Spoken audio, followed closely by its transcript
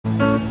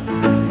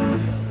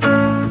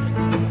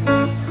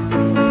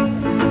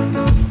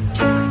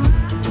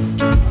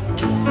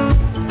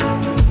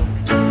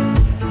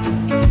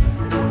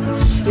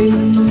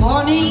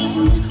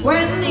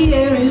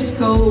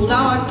cold,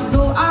 I like to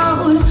go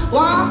out,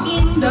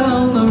 walking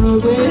down the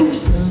road with the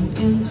sun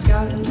in the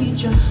sky to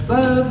reach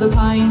above the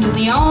pines, and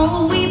the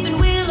old weeping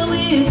willow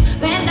is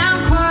bent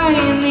down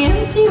crying. The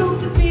empty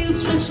open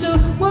fields stretch so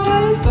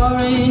wide,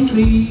 far and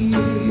clear.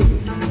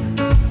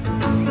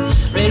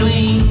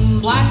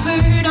 Red-winged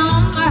blackbird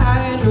on my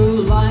hydro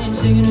line,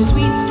 singing a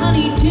sweet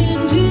honey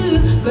tune to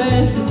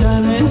pass the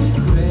time as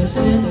the grass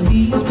and the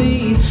leaves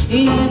bathe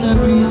in a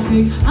breeze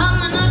thick.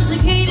 Humming of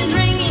cicadas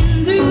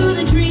ringing through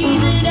the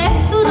trees, it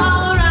echoes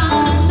all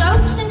around and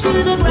soaks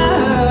into the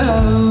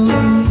ground.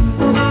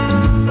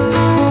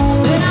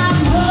 And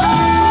I'm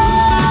home.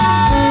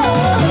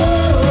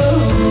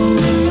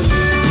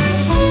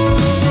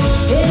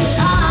 Yes,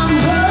 I'm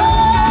home.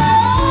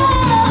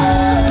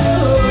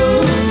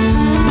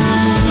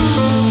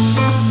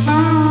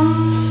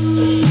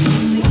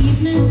 The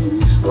evening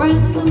when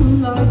the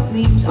moonlight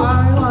gleams, I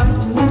like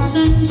to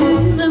listen to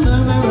the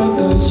murmur of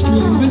the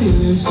streams. With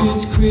your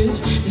sits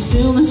crisp, the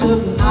stillness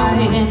of the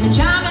night, and the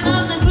chiming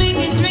of the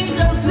crickets rings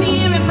so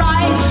clear and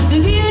bright. The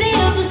beauty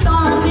of the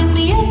stars in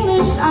the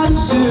endless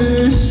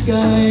azure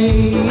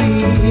sky.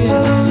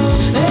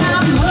 And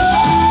I'm home.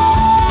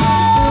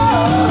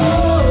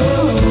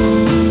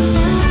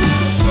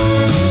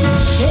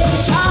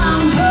 Yes,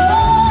 I'm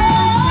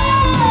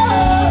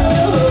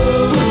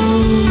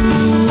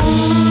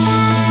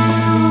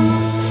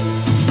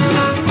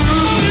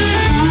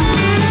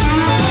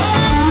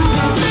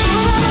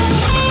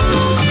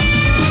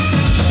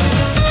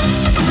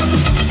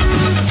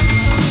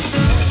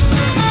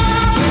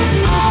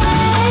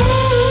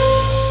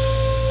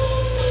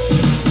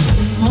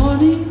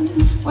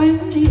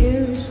when the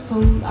air is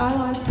cold, I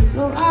like to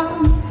go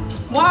out,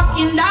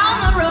 walking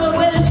down the road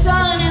where the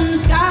sun and the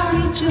sky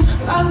reach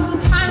above the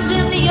pines,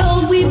 and the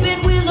old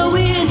weeping willow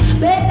is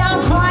bent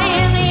down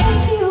crying. The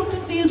empty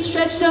open fields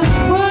stretch so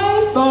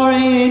wide, far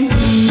and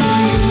clear.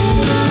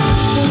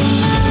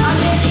 I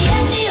let the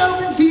empty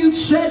open fields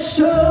stretch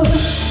so